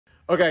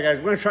Okay guys,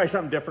 we're gonna try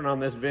something different on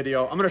this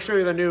video. I'm gonna show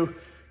you the new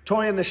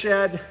toy in the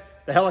shed,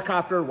 the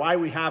helicopter, why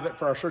we have it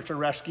for our search and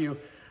rescue.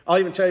 I'll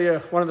even tell you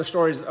one of the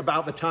stories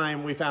about the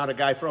time we found a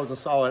guy frozen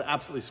solid,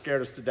 absolutely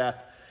scared us to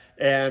death.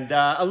 And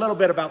a little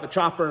bit about the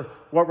chopper,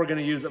 what we're gonna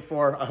use it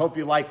for. I hope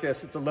you like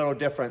this, it's a little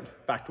different.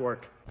 Back to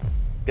work.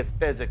 It's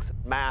physics,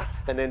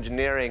 math, and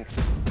engineering.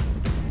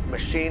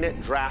 Machine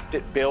it, draft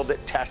it, build it,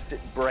 test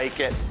it, break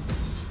it.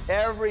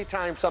 Every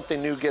time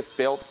something new gets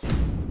built,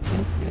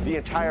 the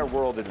entire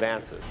world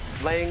advances.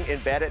 Laying in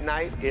bed at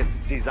night, it's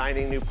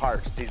designing new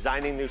parts,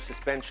 designing new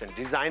suspension,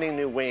 designing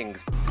new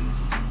wings.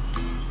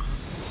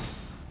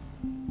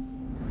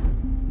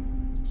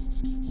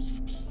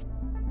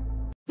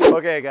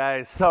 Okay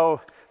guys, so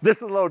this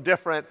is a little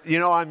different. You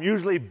know, I'm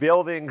usually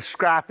building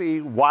scrappy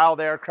wild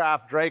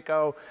aircraft,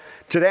 Draco.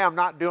 Today I'm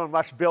not doing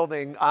much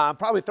building. I'm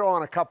probably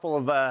throwing a couple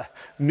of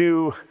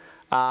new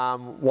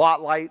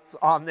watt lights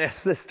on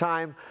this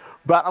time.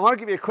 But I want to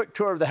give you a quick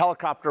tour of the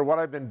helicopter, what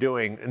I've been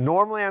doing.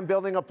 Normally I'm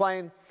building a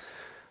plane.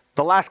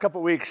 The last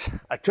couple of weeks,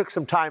 I took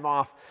some time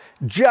off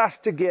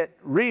just to get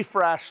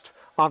refreshed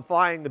on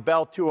flying the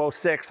Bell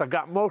 206. I've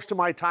got most of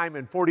my time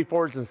in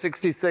 44s and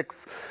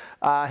 66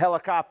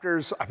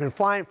 helicopters. I've been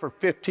flying for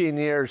 15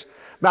 years.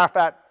 Matter of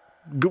fact,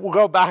 we'll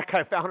go back.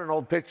 I found an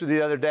old picture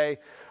the other day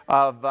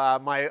of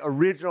my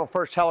original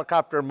first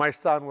helicopter. My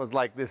son was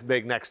like this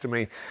big next to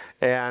me.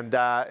 And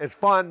it's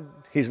fun.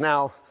 He's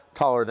now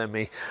taller than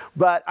me.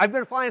 But I've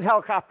been flying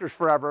helicopters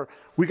forever.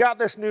 We got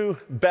this new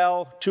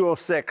Bell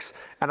 206,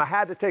 and I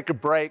had to take a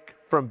break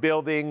from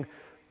building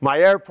my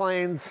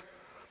airplanes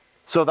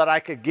so that I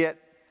could get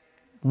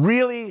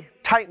really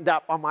tightened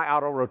up on my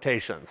auto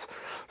rotations.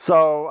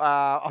 So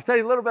I'll tell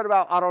you a little bit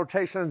about auto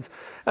rotations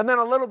and then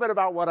a little bit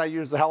about what I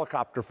use the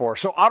helicopter for.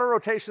 So auto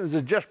rotations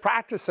is just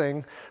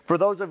practicing, for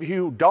those of you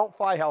who don't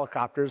fly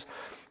helicopters,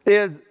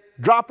 is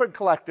drop-in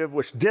collective,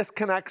 which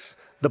disconnects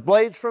the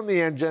blades from the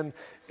engine,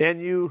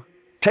 and you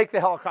take the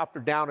helicopter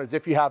down as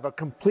if you have a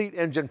complete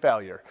engine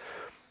failure.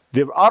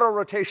 The auto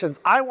rotations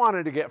I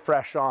wanted to get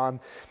fresh on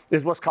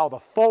is what's called a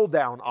fold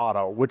down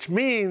auto, which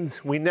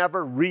means we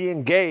never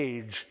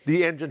re-engage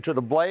the engine to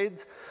the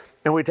blades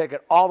and we take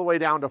it all the way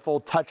down to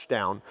full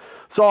touchdown.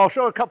 So I'll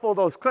show a couple of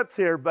those clips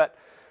here, but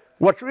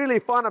what's really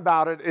fun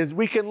about it is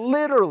we can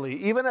literally,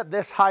 even at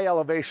this high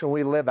elevation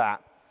we live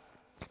at,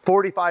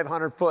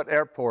 4,500 foot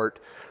airport,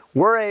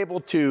 we're able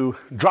to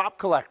drop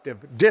collective,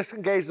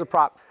 disengage the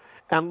prop,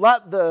 and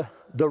let the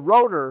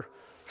rotor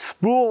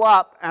spool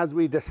up as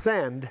we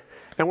descend.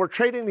 And we're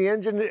trading the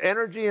engine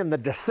energy in the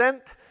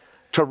descent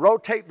to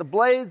rotate the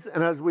blades.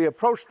 And as we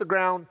approach the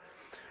ground,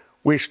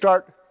 we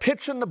start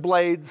pitching the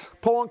blades,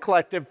 pulling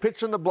collective,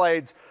 pitching the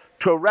blades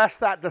to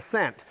arrest that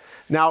descent.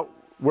 Now,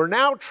 we're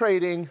now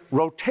trading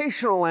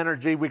rotational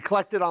energy we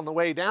collected on the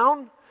way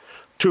down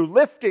to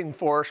lifting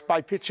force by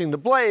pitching the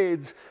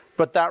blades,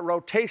 but that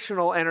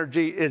rotational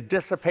energy is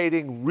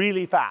dissipating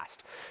really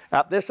fast.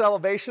 At this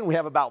elevation, we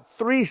have about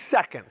 3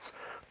 seconds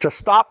to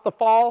stop the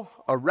fall,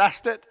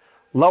 arrest it,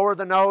 lower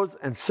the nose,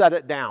 and set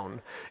it down.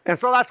 And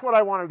so that's what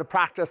I wanted to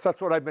practice. That's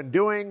what I've been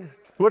doing.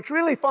 What's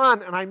really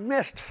fun, and I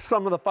missed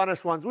some of the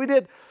funnest ones, we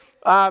did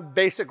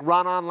basic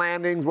run-on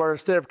landings where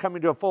instead of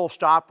coming to a full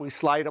stop, we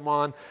slide them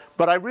on.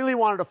 But I really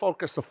wanted to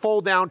focus the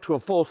full down to a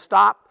full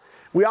stop.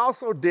 We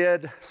also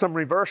did some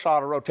reverse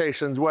auto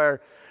rotations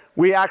where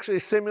we actually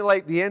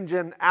simulate the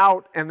engine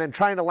out and then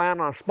trying to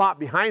land on a spot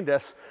behind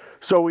us.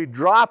 So we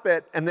drop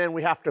it and then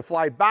we have to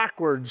fly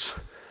backwards,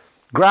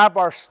 grab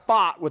our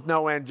spot with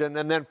no engine,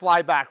 and then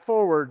fly back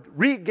forward,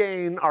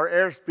 regain our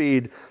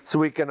airspeed so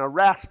we can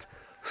arrest,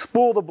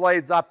 spool the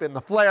blades up in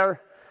the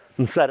flare,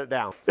 and set it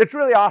down. It's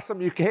really awesome.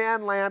 You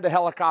can land a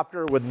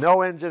helicopter with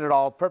no engine at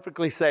all,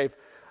 perfectly safe.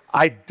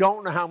 I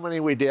don't know how many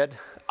we did.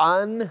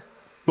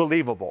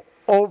 Unbelievable.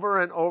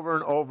 Over and over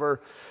and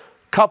over.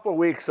 Couple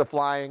weeks of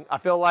flying. I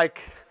feel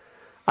like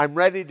I'm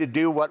ready to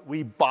do what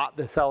we bought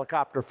this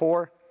helicopter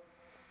for,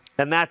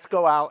 and that's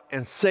go out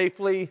and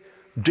safely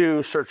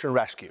do search and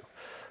rescue.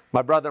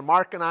 My brother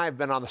Mark and I have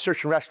been on the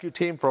search and rescue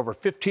team for over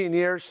 15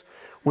 years.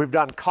 We've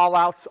done call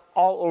outs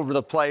all over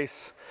the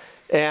place,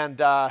 and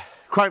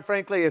quite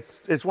frankly,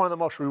 it's one of the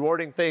most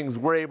rewarding things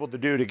we're able to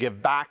do to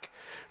give back.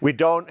 We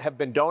have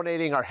been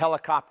donating our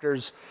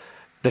helicopters,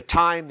 the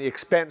time, the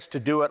expense to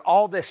do it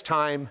all this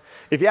time.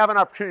 If you have an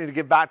opportunity to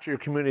give back to your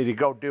community,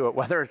 go do it.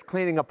 Whether it's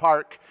cleaning a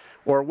park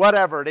or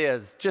whatever it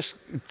is, just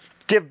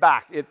give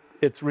back.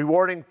 It's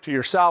rewarding to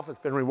yourself, it's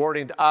been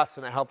rewarding to us,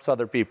 and it helps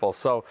other people.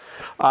 So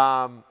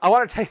I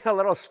want to tell you a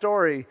little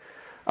story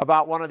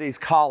about one of these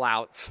call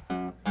outs.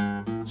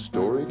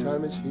 Story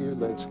time is here,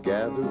 let's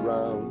gather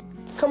round.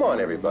 Come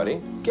on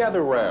everybody,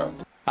 gather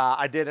round.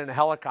 I did in a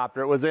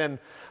helicopter. It was in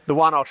the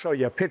one, I'll show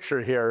you a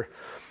picture here.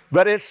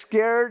 But it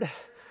scared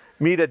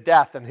me to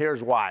death, and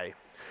here's why.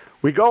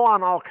 We go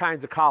on all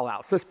kinds of call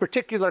outs. This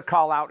particular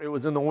call out, it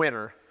was in the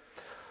winter.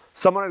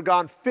 Someone had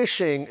gone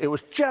fishing. It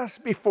was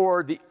just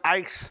before the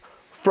ice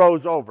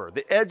froze over.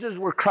 The edges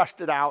were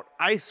crusted out.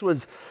 Ice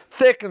was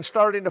thick and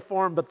starting to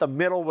form, but the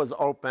middle was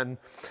open.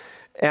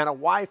 And a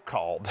wife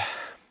called.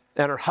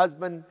 and her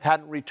husband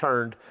hadn't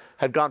returned,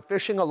 had gone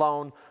fishing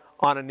alone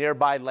on a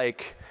nearby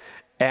lake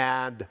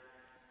and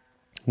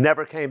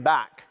never came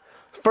back.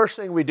 First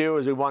thing we do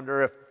is we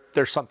wonder if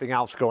there's something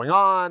else going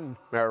on,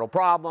 marital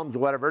problems,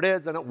 whatever it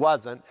is, and it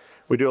wasn't.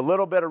 We do a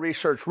little bit of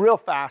research real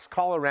fast,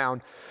 call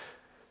around.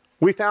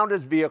 We found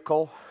his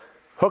vehicle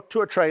hooked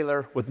to a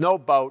trailer with no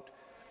boat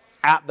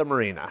at the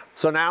marina.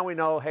 So now we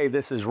know, hey,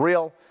 this is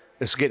real.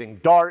 It's getting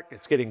dark,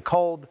 it's getting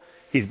cold.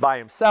 He's by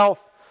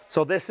himself.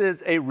 So this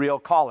is a real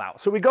call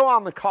out. So we go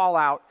on the call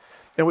out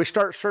and we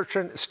start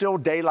searching. Still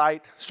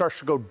daylight, starts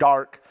to go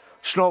dark.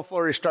 Snow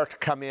flurries start to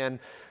come in.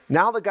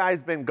 Now the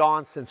guy's been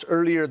gone since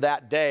earlier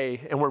that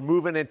day and we're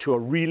moving into a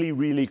really,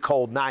 really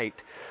cold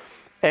night.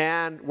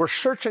 And we're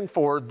searching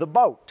for the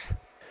boat.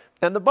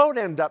 And the boat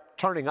ended up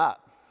turning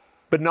up,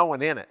 but no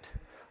one in it.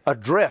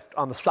 Adrift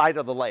on the side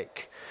of the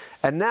lake.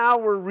 And now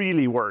we're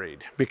really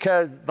worried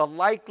because the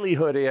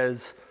likelihood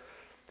is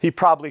he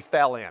probably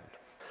fell in.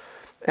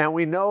 And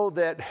we know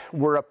that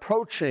we're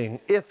approaching,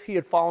 if he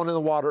had fallen in the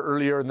water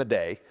earlier in the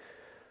day,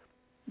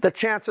 the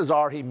chances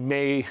are he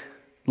may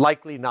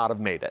likely not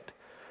have made it.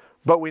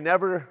 But we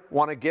never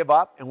want to give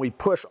up, and we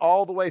push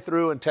all the way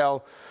through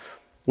until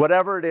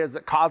whatever it is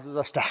that causes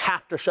us to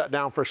have to shut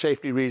down for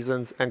safety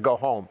reasons and go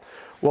home.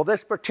 Well,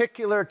 this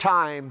particular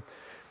time,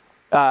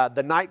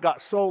 the night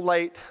got so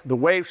late, the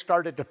waves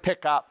started to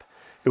pick up.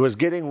 It was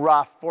getting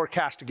rough,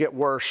 forecast to get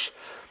worse.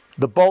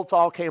 The boats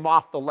all came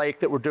off the lake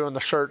that were doing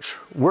the search.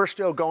 We're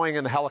still going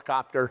in the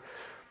helicopter.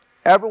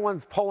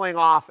 Everyone's pulling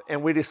off,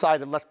 and we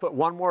decided let's put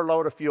one more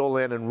load of fuel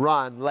in and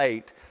run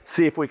late,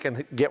 see if we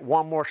can get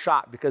one more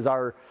shot, because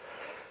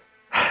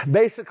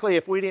basically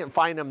if we didn't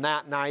find him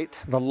that night,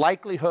 the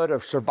likelihood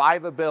of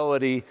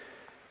survivability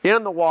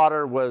in the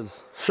water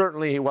was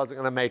certainly he wasn't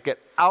going to make it.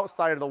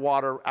 Outside of the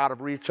water, out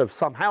of reach of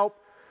some help,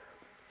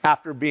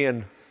 after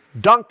being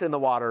dunked in the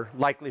water,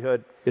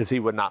 likelihood is he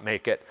would not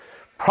make it.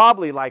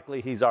 Probably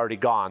likely he's already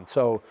gone.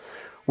 So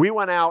we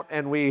went out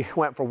and we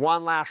went for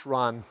one last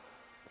run,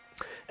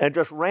 and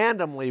just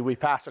randomly we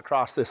passed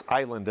across this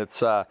island.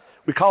 It's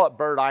we call it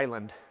Bird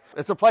Island.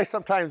 It's a place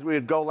sometimes we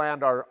would go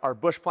land our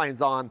bush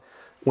planes on.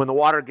 When the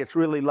water gets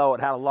really low, it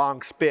had a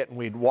long spit, and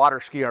we'd water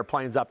ski our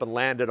planes up and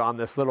land it on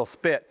this little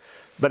spit.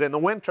 But in the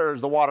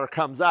winters, the water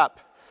comes up.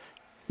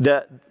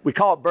 We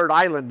call it Bird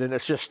Island, and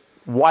it's just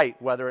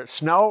white, whether it's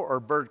snow or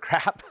bird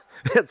crap.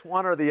 It's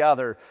one or the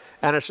other,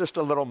 and it's just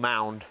a little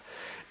mound.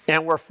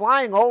 And we're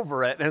flying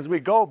over it, and as we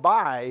go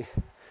by,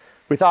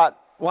 we thought,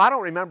 well, I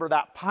don't remember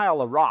that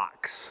pile of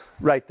rocks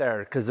right there,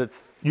 because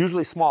it's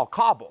usually small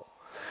cobble.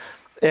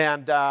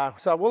 And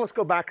so, well, let's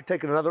go back and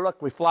take another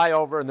look. We fly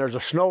over, and there's a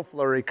snow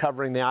flurry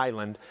covering the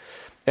island,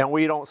 and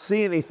we don't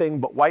see anything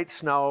but white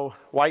snow,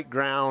 white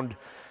ground,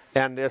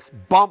 and this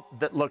bump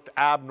that looked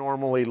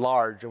abnormally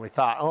large. And we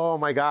thought, oh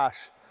my gosh,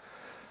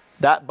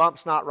 that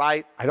bump's not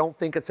right. I don't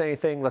think it's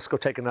anything. Let's go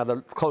take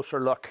another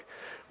closer look.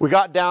 We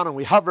got down and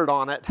we hovered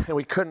on it, and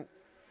we couldn't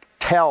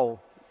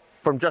tell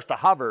from just a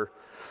hover.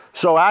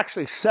 So I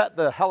actually set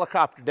the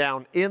helicopter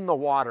down in the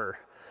water.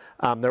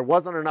 There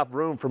wasn't enough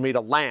room for me to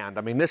land.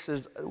 I mean, this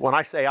is, when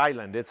I say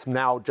island, it's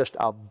now just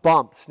a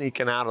bump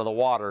sneaking out of the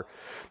water.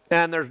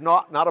 And there's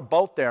not a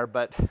boat there,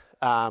 but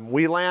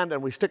we land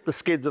and we stick the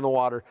skids in the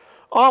water.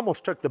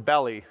 Almost took the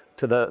belly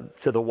to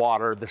the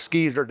water. The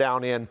skis are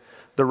down in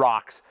the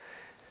rocks.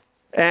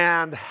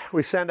 And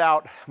we send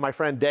out my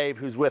friend Dave,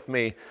 who's with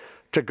me,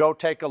 to go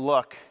take a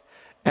look.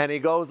 And he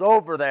goes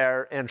over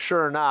there, and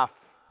sure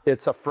enough,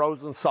 it's a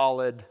frozen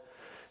solid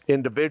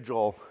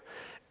individual.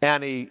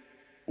 And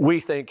we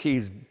think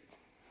he's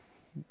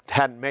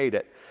hadn't made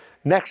it.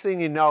 Next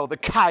thing you know, the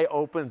guy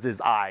opens his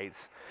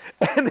eyes.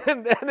 And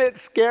it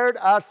scared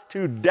us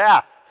to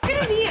death. Are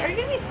you gonna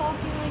be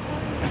salty like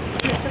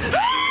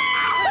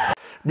that?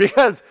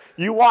 Because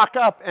you walk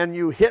up and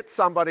you hit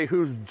somebody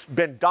who's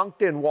been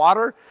dunked in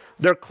water,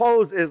 their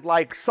clothes is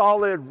like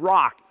solid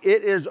rock.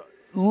 It is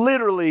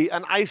literally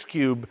an ice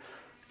cube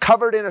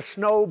covered in a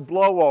snow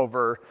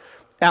blowover,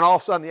 and all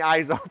of a sudden the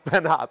eyes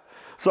open up.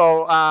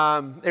 So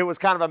it was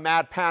kind of a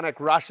mad panic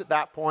rush at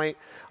that point.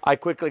 I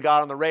quickly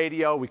got on the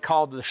radio. We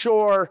called to the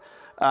shore.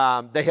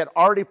 They had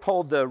already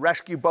pulled the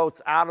rescue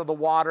boats out of the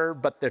water,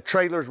 but the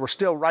trailers were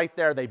still right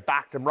there. They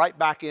backed them right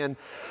back in,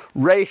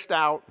 raced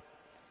out,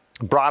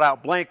 brought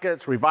out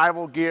blankets,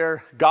 revival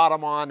gear, got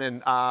them on,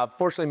 and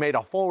fortunately made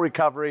a full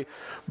recovery.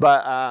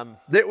 But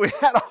we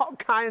had all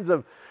kinds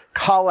of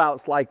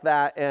call-outs like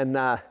that, and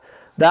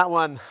that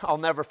one I'll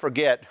never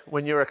forget.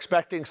 When you're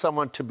expecting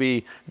someone to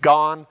be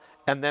gone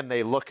and then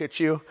they look at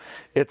you,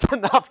 it's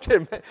enough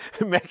to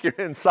make your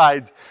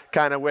insides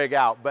kind of wig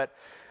out. But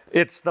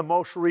it's the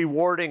most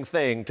rewarding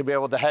thing to be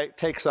able to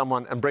take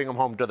someone and bring them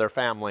home to their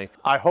family.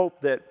 I hope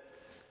that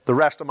the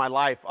rest of my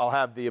life I'll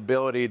have the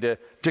ability to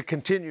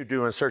continue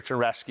doing search and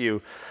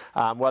rescue,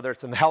 whether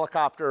it's in the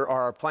helicopter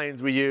or our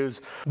planes we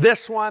use.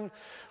 This one,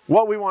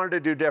 what we wanted to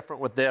do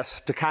different with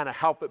this to kind of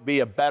help it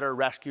be a better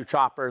rescue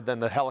chopper than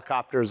the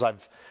helicopters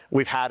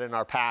we've had in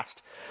our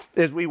past,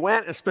 is we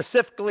went and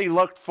specifically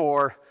looked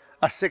for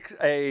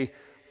a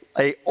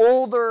an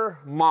older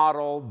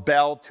model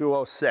Bell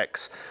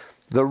 206.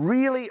 The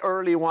really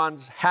early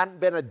ones hadn't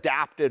been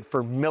adapted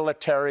for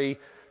military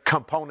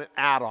component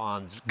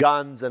add-ons,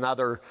 guns and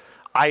other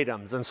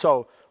items. And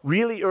so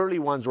really early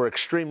ones were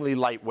extremely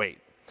lightweight.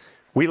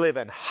 We live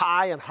in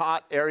high and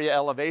hot area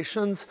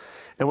elevations,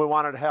 and we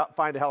wanted to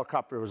find a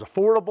helicopter that was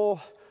affordable,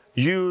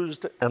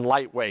 used, and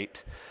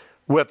lightweight,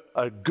 with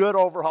a good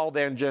overhauled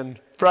engine,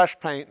 fresh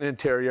paint and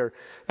interior.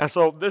 And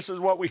so this is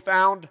what we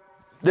found.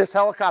 This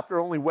helicopter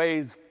only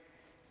weighs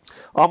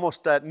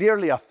almost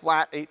nearly a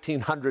flat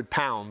 1,800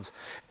 pounds,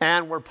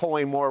 and we're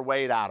pulling more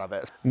weight out of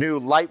it. New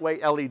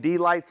lightweight LED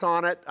lights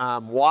on it.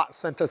 Watt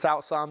sent us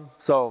out some,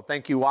 so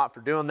thank you, Watt,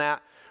 for doing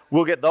that.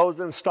 We'll get those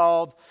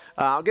installed.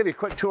 I'll give you a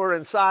quick tour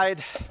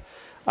inside.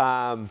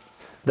 The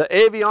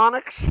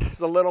avionics is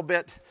a little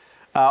bit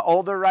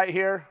older right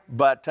here,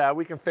 but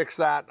we can fix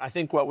that. I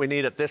think what we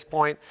need at this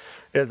point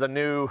is a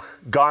new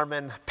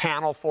Garmin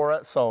panel for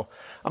it. So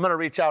I'm going to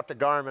reach out to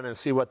Garmin and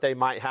see what they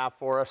might have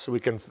for us so we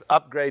can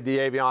upgrade the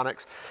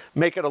avionics,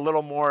 make it a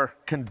little more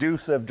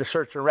conducive to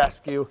search and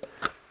rescue,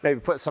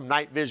 maybe put some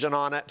night vision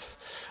on it.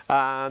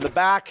 The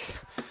back,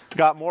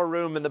 got more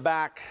room in the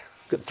back,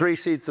 got 3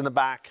 seats in the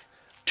back,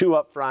 2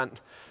 up front,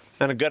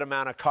 and a good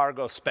amount of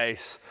cargo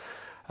space.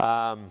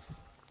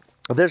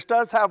 This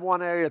does have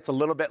one area that's a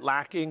little bit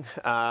lacking,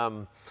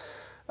 and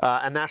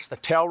that's the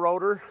tail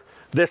rotor.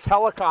 This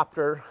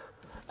helicopter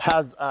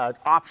has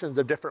options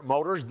of different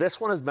motors. This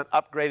one has been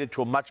upgraded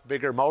to a much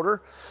bigger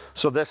motor,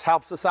 so this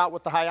helps us out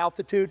with the high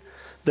altitude.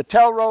 The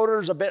tail rotor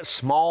is a bit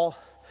small.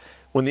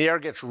 When the air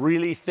gets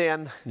really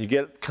thin, you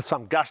get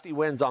some gusty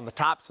winds on the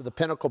tops of the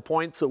pinnacle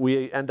points that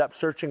we end up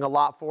searching a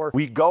lot for.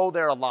 We go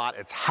there a lot.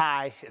 It's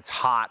high, it's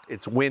hot,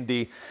 it's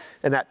windy,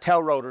 and that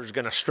tail rotor is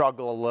going to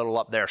struggle a little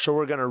up there. So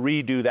we're going to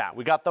redo that.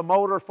 We got the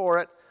motor for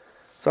it,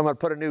 so I'm going to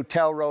put a new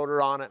tail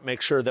rotor on it, make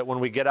sure that when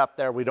we get up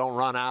there, we don't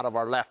run out of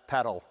our left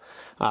pedal.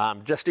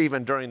 Just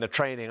even during the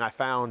training, I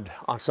found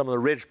on some of the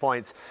ridge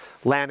points,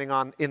 landing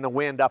in the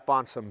wind up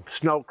on some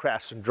snow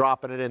crests and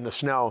dropping it in the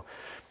snow.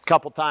 A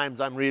couple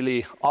times I'm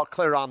really all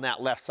clear on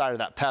that left side of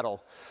that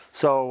pedal.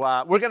 So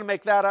we're going to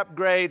make that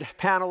upgrade,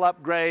 panel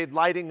upgrade,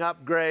 lighting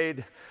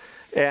upgrade,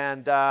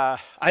 and I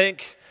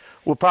think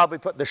we'll probably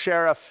put the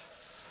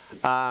sheriff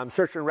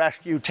search and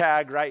rescue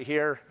tag right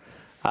here.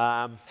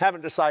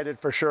 Haven't decided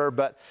for sure,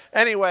 but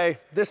anyway,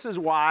 this is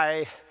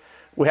why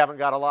we haven't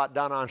got a lot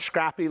done on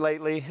Scrappy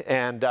lately,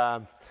 and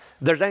if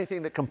there's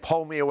anything that can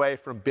pull me away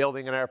from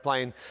building an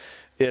airplane,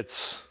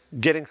 it's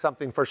getting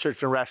something for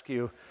search and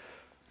rescue,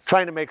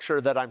 trying to make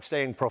sure that I'm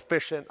staying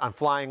proficient. I'm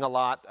flying a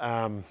lot.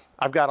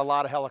 I've got a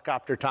lot of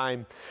helicopter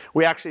time.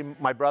 We actually,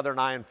 my brother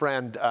and I and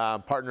friend,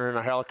 partner in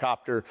a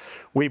helicopter,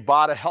 we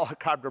bought a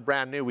helicopter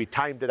brand new. We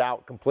timed it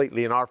out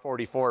completely in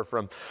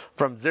R44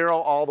 from 0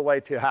 all the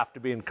way to have to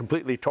being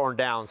completely torn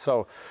down.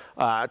 So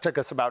it took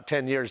us about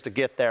 10 years to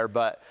get there.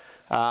 But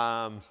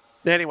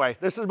anyway,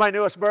 this is my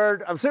newest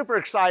bird. I'm super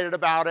excited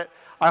about it.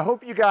 I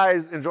hope you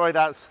guys enjoy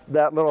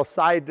that little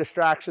side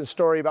distraction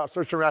story about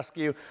search and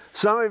rescue.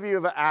 Some of you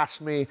have asked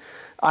me.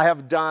 I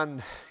have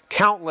done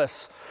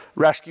countless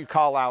rescue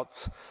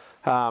call-outs.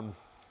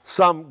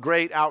 Some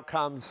great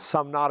outcomes,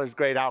 some not as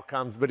great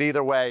outcomes, but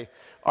either way,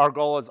 our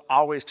goal is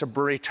always to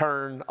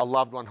return a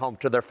loved one home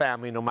to their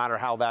family, no matter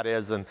how that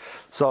is. And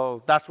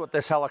so that's what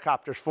this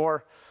helicopter's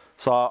for.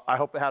 So I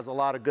hope it has a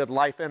lot of good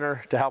life in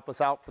her to help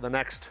us out for the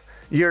next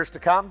years to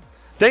come.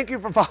 Thank you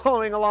for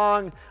following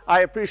along.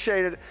 I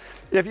appreciate it.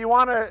 If you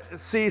want to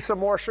see some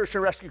more search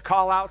and rescue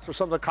call-outs or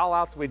some of the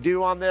call-outs we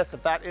do on this,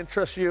 if that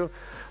interests you,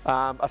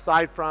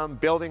 aside from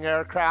building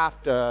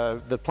aircraft,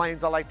 the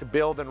planes I like to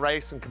build and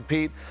race and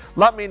compete,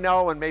 let me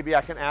know and maybe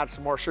I can add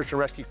some more search and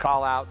rescue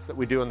call-outs that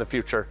we do in the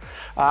future.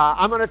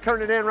 I'm going to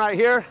turn it in right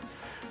here.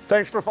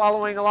 Thanks for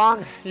following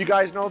along. You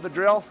guys know the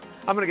drill.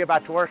 I'm going to get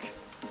back to work.